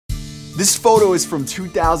This photo is from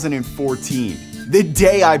 2014, the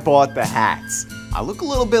day I bought the hats. I look a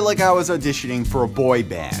little bit like I was auditioning for a boy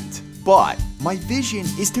band. But my vision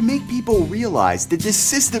is to make people realize that the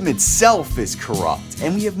system itself is corrupt,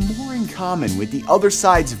 and we have more in common with the other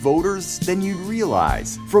side's voters than you'd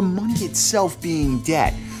realize. From money itself being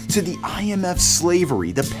debt, to the IMF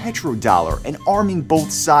slavery, the petrodollar, and arming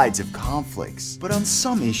both sides of conflicts. But on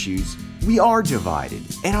some issues, we are divided,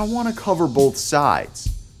 and I want to cover both sides.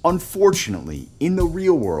 Unfortunately, in the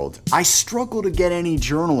real world, I struggle to get any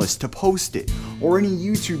journalist to post it or any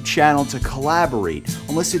YouTube channel to collaborate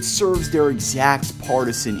unless it serves their exact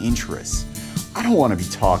partisan interests. I don't want to be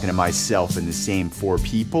talking to myself and the same four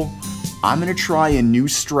people. I'm going to try a new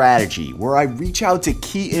strategy where I reach out to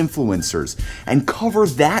key influencers and cover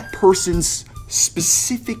that person's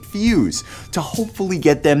specific views to hopefully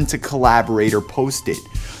get them to collaborate or post it.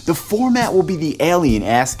 The format will be the alien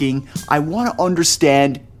asking, I want to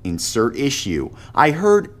understand, insert issue. I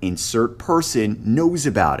heard, insert person knows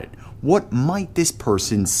about it. What might this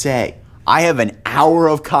person say? I have an hour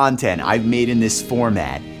of content I've made in this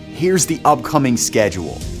format. Here's the upcoming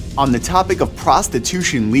schedule. On the topic of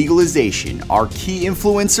prostitution legalization, our key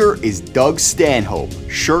influencer is Doug Stanhope,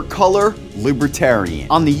 shirt color, libertarian.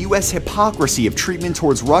 On the US hypocrisy of treatment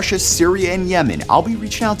towards Russia, Syria, and Yemen, I'll be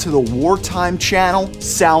reaching out to the wartime channel,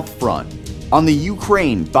 Southfront. On the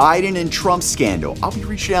Ukraine, Biden, and Trump scandal, I'll be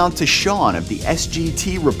reaching out to Sean of the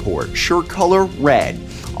SGT report, shirt color, red.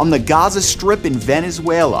 On the Gaza Strip in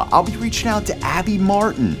Venezuela, I'll be reaching out to Abby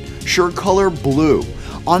Martin, shirt color, blue.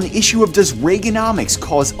 On the issue of does Reaganomics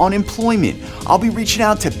cause unemployment, I'll be reaching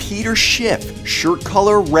out to Peter Schiff, shirt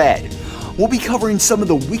color red. We'll be covering some of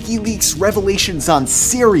the WikiLeaks revelations on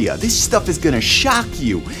Syria. This stuff is gonna shock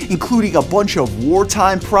you, including a bunch of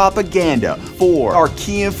wartime propaganda for our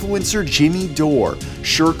key influencer Jimmy Dore,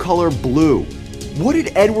 shirt color blue. What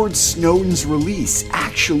did Edward Snowden's release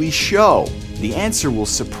actually show? The answer will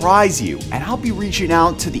surprise you, and I'll be reaching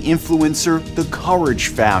out to the influencer The Courage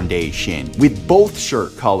Foundation with both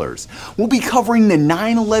shirt colors. We'll be covering the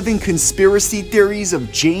 9/11 conspiracy theories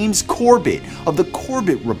of James Corbett of the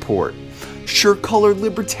Corbett Report, shirt color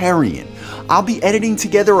libertarian. I'll be editing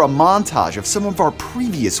together a montage of some of our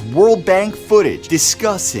previous World Bank footage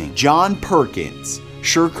discussing John Perkins,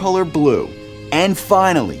 shirt color blue. And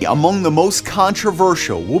finally, among the most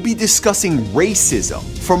controversial, we'll be discussing racism,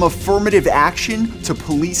 from affirmative action to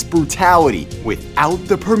police brutality, without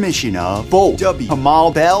the permission of both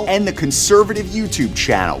Kamau Bell and the conservative YouTube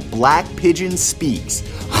channel, Black Pigeon Speaks.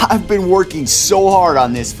 I've been working so hard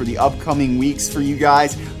on this for the upcoming weeks for you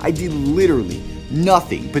guys. I did literally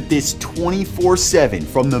nothing but this 24/7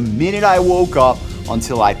 from the minute I woke up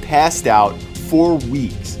until I passed out for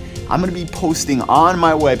weeks. I'm going to be posting on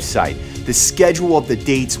my website the schedule of the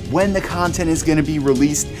dates when the content is going to be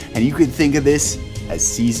released, and you can think of this as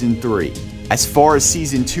Season 3. As far as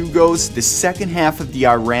Season 2 goes, the second half of the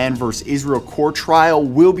Iran vs. Israel court trial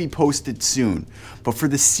will be posted soon. But for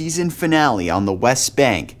the season finale on the West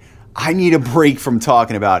Bank, I need a break from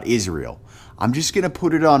talking about Israel. I'm just going to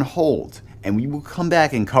put it on hold, and we will come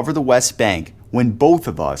back and cover the West Bank when both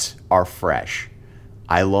of us are fresh.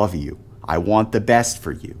 I love you. I want the best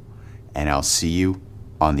for you. And I'll see you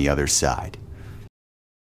on the other side.